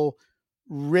real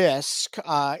risk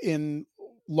in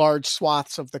large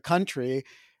swaths of the country.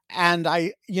 And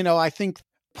I think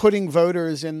putting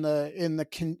voters in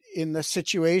the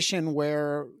situation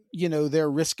where,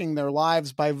 they're risking their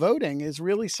lives by voting is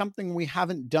really something we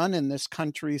haven't done in this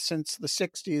country since the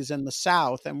 60s in the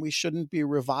South, and we shouldn't be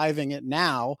reviving it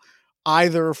now,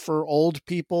 either for old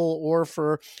people or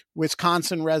for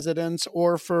Wisconsin residents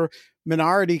or for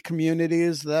minority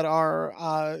communities that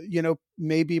are,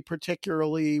 maybe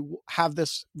particularly have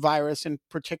this virus in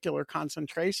particular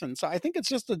concentration. So I think it's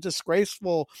just a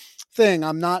disgraceful thing.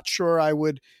 I'm not sure I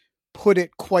would put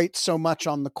it quite so much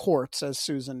on the courts as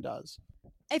Susan does.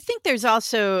 I think there's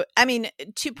also,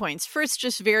 2 points. First,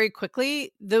 just very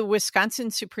quickly, the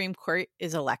Wisconsin Supreme Court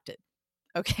is elected.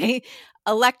 Okay.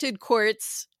 Elected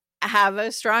courts have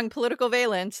a strong political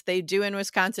valence. They do in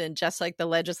Wisconsin, just like the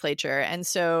legislature. And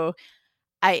so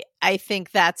I think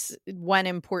that's one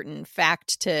important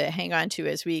fact to hang on to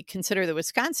as we consider the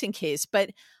Wisconsin case.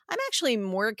 But I'm actually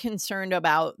more concerned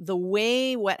about the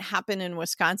way what happened in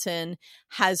Wisconsin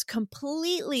has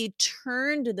completely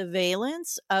turned the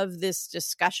valence of this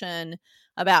discussion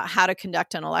about how to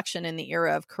conduct an election in the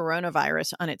era of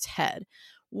coronavirus on its head.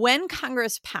 When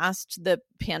Congress passed the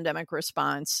pandemic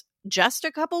response just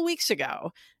a couple weeks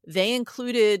ago, they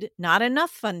included not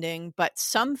enough funding, but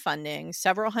some funding,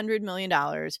 several $100 million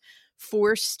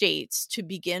for states to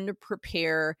begin to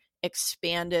prepare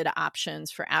expanded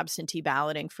options for absentee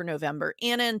balloting for November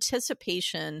in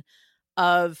anticipation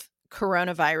of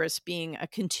coronavirus being a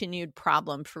continued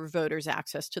problem for voters'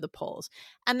 access to the polls.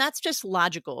 And that's just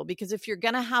logical, because if you're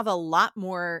going to have a lot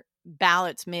more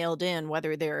ballots mailed in,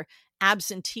 whether they're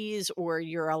absentees or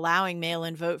you're allowing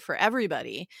mail-in vote for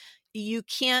everybody, you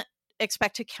can't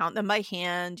expect to count them by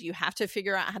hand. You have to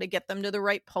figure out how to get them to the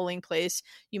right polling place.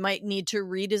 You might need to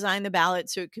redesign the ballot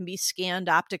so it can be scanned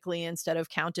optically instead of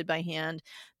counted by hand.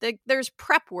 There's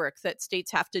prep work that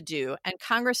states have to do, and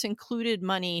Congress included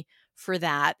money for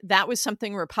that. That was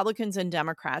something Republicans and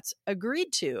Democrats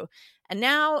agreed to. And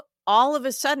now all of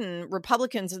a sudden,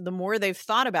 Republicans, the more they've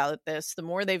thought about this, the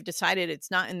more they've decided it's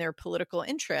not in their political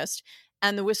interest.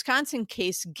 And the Wisconsin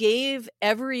case gave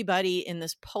everybody in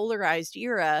this polarized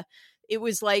era, it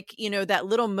was like, that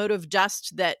little mote of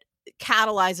dust that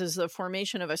catalyzes the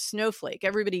formation of a snowflake.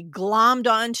 Everybody glommed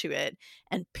onto it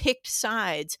and picked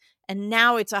sides. And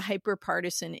now it's a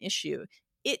hyper-partisan issue.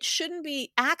 It shouldn't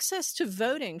be, access to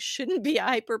voting shouldn't be a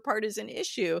hyper-partisan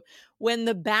issue when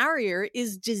the barrier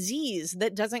is disease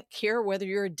that doesn't care whether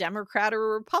you're a Democrat or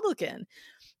a Republican.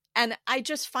 And I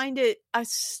just find it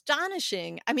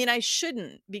astonishing. I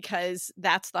shouldn't, because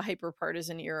that's the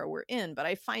hyper-partisan era we're in, but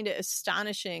I find it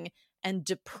astonishing and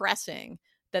depressing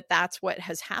that that's what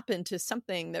has happened to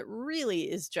something that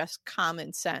really is just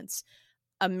common sense.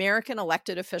 American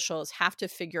elected officials have to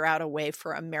figure out a way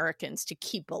for Americans to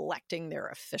keep electing their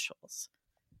officials.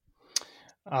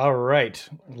 All right.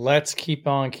 Let's keep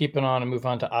on keeping on and move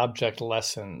on to object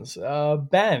lessons.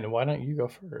 Ben, why don't you go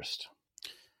first?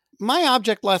 My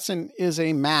object lesson is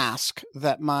a mask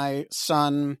that my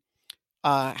son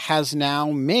has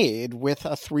now made with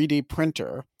a 3D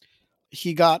printer.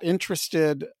 He got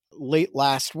interested late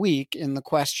last week in the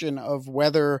question of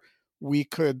whether we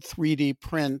could 3D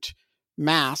print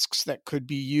masks that could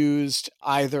be used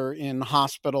either in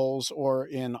hospitals or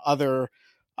in other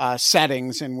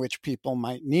settings in which people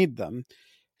might need them.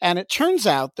 And it turns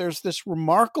out there's this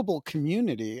remarkable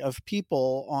community of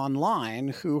people online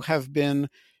who have been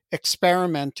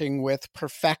experimenting with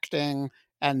perfecting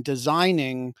and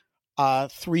designing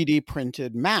 3D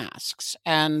printed masks.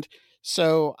 And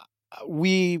so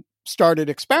we started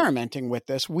experimenting with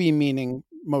this, we meaning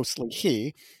mostly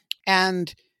he.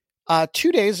 And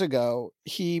 2 days ago,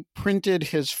 he printed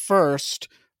his first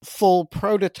full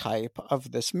prototype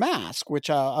of this mask, which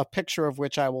a picture of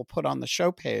which I will put on the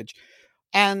show page.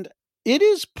 And it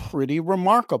is pretty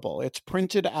remarkable. It's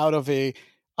printed out of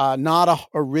not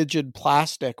a rigid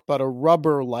plastic, but a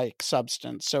rubber-like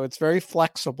substance. So it's very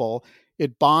flexible.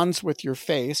 It bonds with your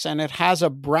face, and it has a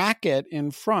bracket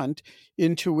in front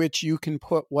into which you can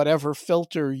put whatever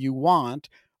filter you want,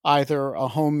 either a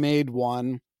homemade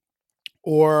one,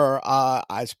 or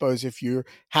I suppose if you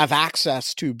have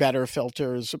access to better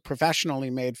filters,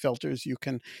 professionally made filters, you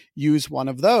can use one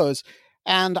of those.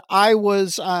 And I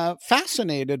was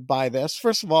fascinated by this.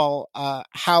 First of all,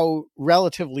 how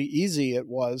relatively easy it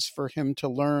was for him to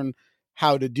learn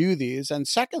how to do these. And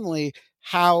secondly,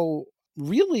 how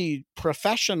really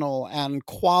professional and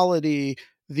quality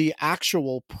the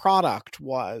actual product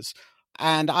was.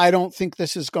 And I don't think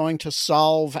this is going to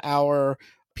solve our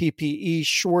PPE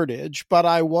shortage, but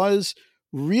I was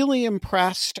really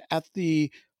impressed at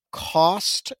the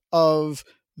cost of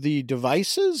the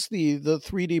devices. The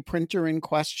 3D printer in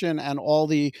question and all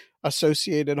the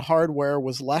associated hardware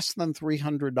was less than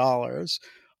 $300.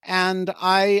 And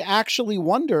I actually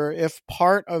wonder if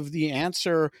part of the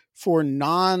answer for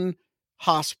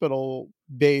non-hospital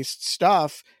based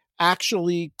stuff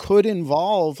actually could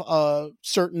involve a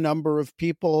certain number of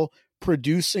people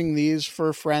producing these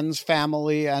for friends,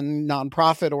 family, and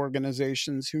nonprofit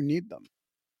organizations who need them.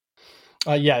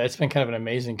 Yeah, it's been kind of an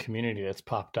amazing community that's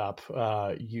popped up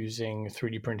using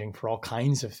 3D printing for all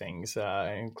kinds of things,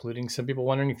 including some people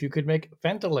wondering if you could make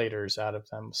ventilators out of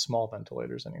them, small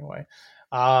ventilators anyway.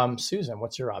 Susan,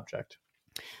 what's your object?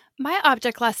 My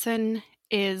object lesson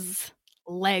is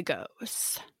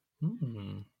Legos.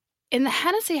 In the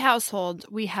Hennessy household,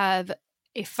 we have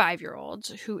a 5-year-old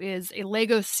who is a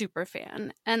Lego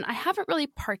superfan, and I haven't really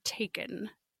partaken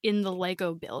in the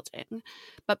Lego building.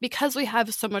 But because we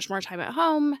have so much more time at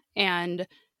home and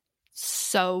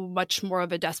so much more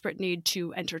of a desperate need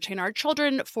to entertain our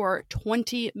children for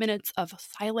 20 minutes of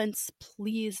silence,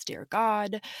 please, dear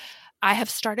God, I have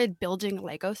started building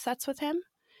Lego sets with him.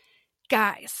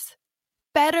 Guys,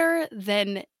 better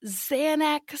than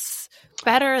Xanax,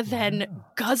 better than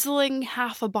guzzling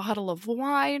half a bottle of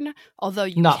wine, although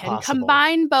you Not can possible.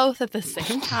 combine both at the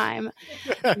same time.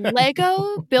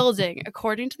 Lego building,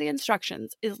 according to the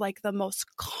instructions, is like the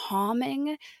most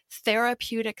calming,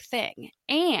 therapeutic thing.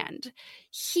 And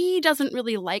he doesn't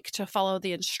really like to follow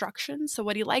the instructions, so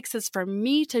what he likes is for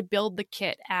me to build the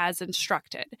kit as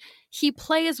instructed. He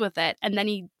plays with it, and then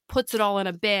he puts it all in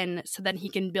a bin so then he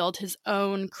can build his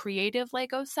own creative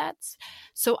Lego sets.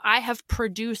 So I have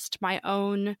produced my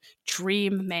own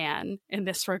dream man in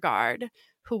this regard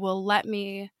who will let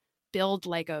me build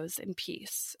Legos in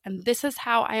peace. And this is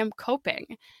how I am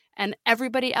coping. And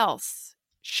everybody else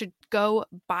should go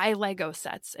buy Lego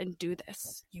sets and do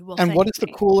this. You will. And what is the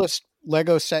me. coolest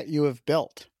Lego set you have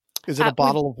built? Is it a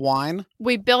bottle of wine?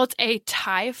 We built a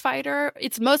TIE fighter.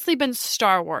 It's mostly been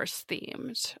Star Wars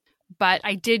themed. But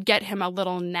I did get him a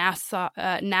little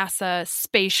NASA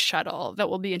space shuttle that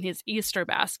will be in his Easter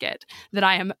basket that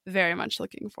I am very much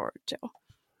looking forward to.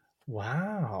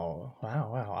 Wow.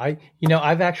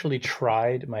 I've actually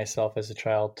tried myself as a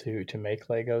child to make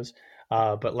Legos.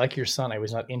 But like your son, I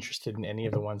was not interested in any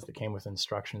of the ones that came with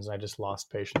instructions. I just lost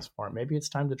patience for it. Maybe it's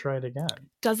time to try it again.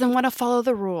 Doesn't want to follow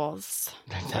the rules.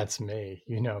 That's me.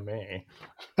 You know me.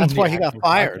 That's why he got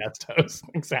fired. Host.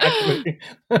 Exactly.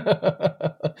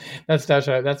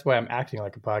 That's why I'm acting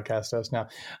like a podcast host now.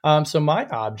 So my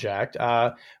object,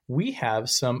 we have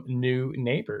some new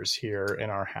neighbors here in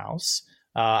our house.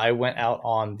 I went out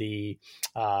on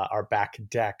our back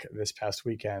deck this past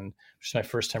weekend, which is my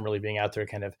first time really being out there,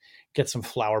 kind of get some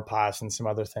flower pots and some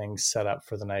other things set up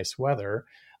for the nice weather.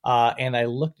 And I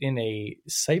looked in a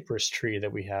cypress tree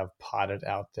that we have potted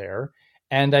out there,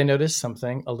 and I noticed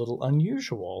something a little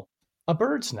unusual, a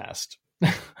bird's nest.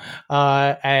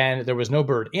 And there was no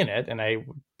bird in it, and I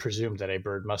presumed that a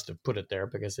bird must have put it there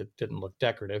because it didn't look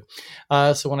decorative.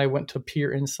 So when I went to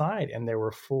peer inside, and there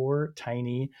were 4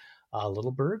 tiny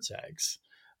little bird's eggs.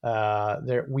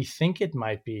 We think it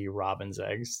might be robin's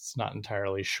eggs. It's not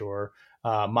entirely sure.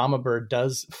 Mama bird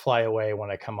does fly away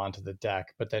when I come onto the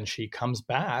deck, but then she comes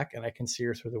back and I can see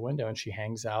her through the window, and she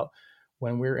hangs out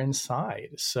when we're inside.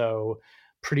 So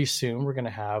pretty soon we're going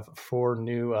to have 4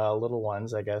 new little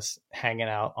ones, I guess, hanging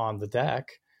out on the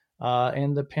deck.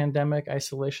 And the pandemic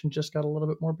isolation just got a little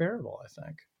bit more bearable, I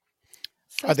think.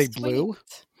 So Are they blue?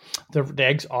 The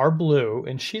eggs are blue,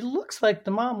 and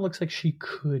the mom looks like she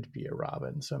could be a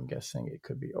robin. So I'm guessing it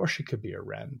could be, or she could be a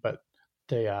wren, but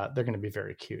they're going to be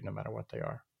very cute no matter what they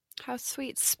are. How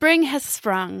sweet. Spring has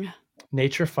sprung.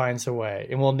 Nature finds a way,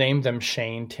 and we'll name them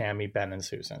Shane, Tammy, Ben, and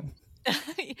Susan.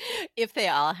 If they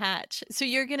all hatch. So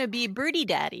you're going to be birdie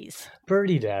daddies.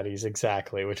 Birdie daddies,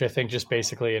 exactly, which I think just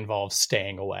basically involves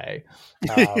staying away.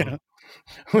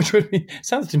 Which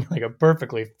sounds to me like a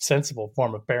perfectly sensible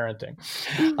form of parenting.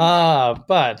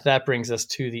 But that brings us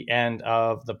to the end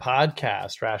of the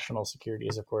podcast. Rational Security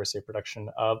is, of course, a production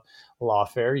of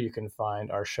Lawfare. You can find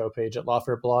our show page at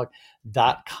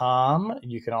lawfareblog.com.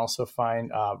 You can also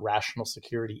find Rational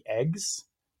Security eggs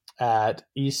at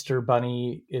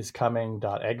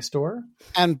EasterBunnyIsComing.egg store.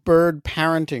 And bird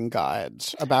parenting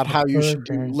guides about how you should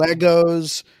do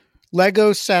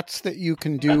Lego sets that you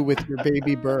can do with your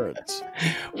baby birds.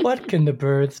 What can the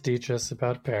birds teach us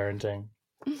about parenting?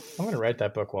 I'm going to write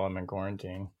that book while I'm in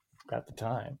quarantine. Got the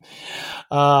time.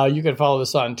 You can follow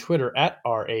us on Twitter at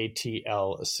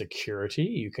RATL Security.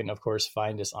 You can, of course,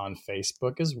 find us on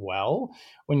Facebook as well.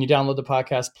 When you download the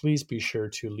podcast, please be sure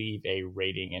to leave a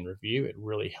rating and review. It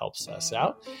really helps us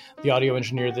out. The audio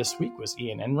engineer this week was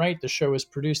Ian Enright. The show is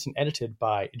produced and edited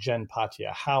by Jen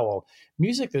Patia Howell.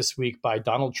 Music this week by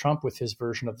Donald Trump with his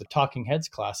version of the Talking Heads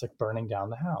classic, Burning Down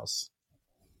the House.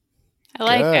 I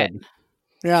like it.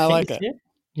 Yeah, I like it.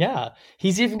 Yeah,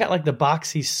 he's even got like the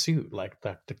boxy suit, like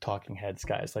the Talking Heads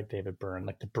guys, like David Byrne,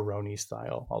 like the Baroni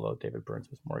style. Although David Byrne's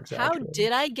was more exaggerated. How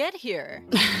did I get here?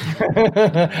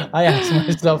 I ask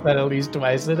myself that at least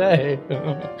twice a day.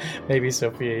 Maybe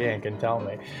Sophia Yang can tell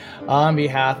me. On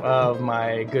behalf of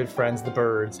my good friends, the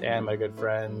Birds, and my good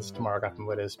friends Tamara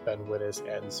Goffin-Wittes, Ben Wittes,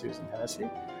 and Susan Hennessy,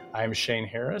 I'm Shane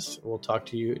Harris. We'll talk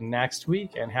to you next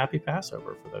week, and happy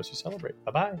Passover for those who celebrate.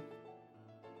 Bye-bye.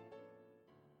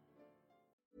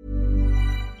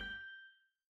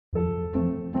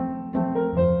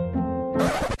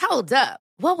 Hold up.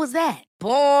 What was that?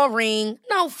 Boring.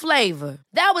 No flavor.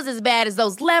 That was as bad as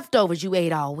those leftovers you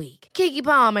ate all week. Keke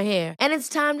Palmer here, and it's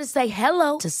time to say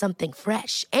hello to something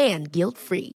fresh and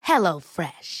guilt-free. Hello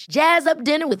Fresh. Jazz up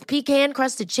dinner with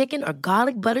pecan-crusted chicken or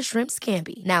garlic butter shrimp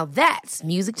scampi. Now that's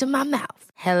music to my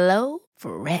mouth. Hello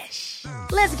Fresh.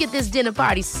 Let's get this dinner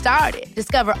party started.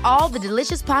 Discover all the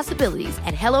delicious possibilities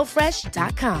at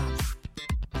HelloFresh.com.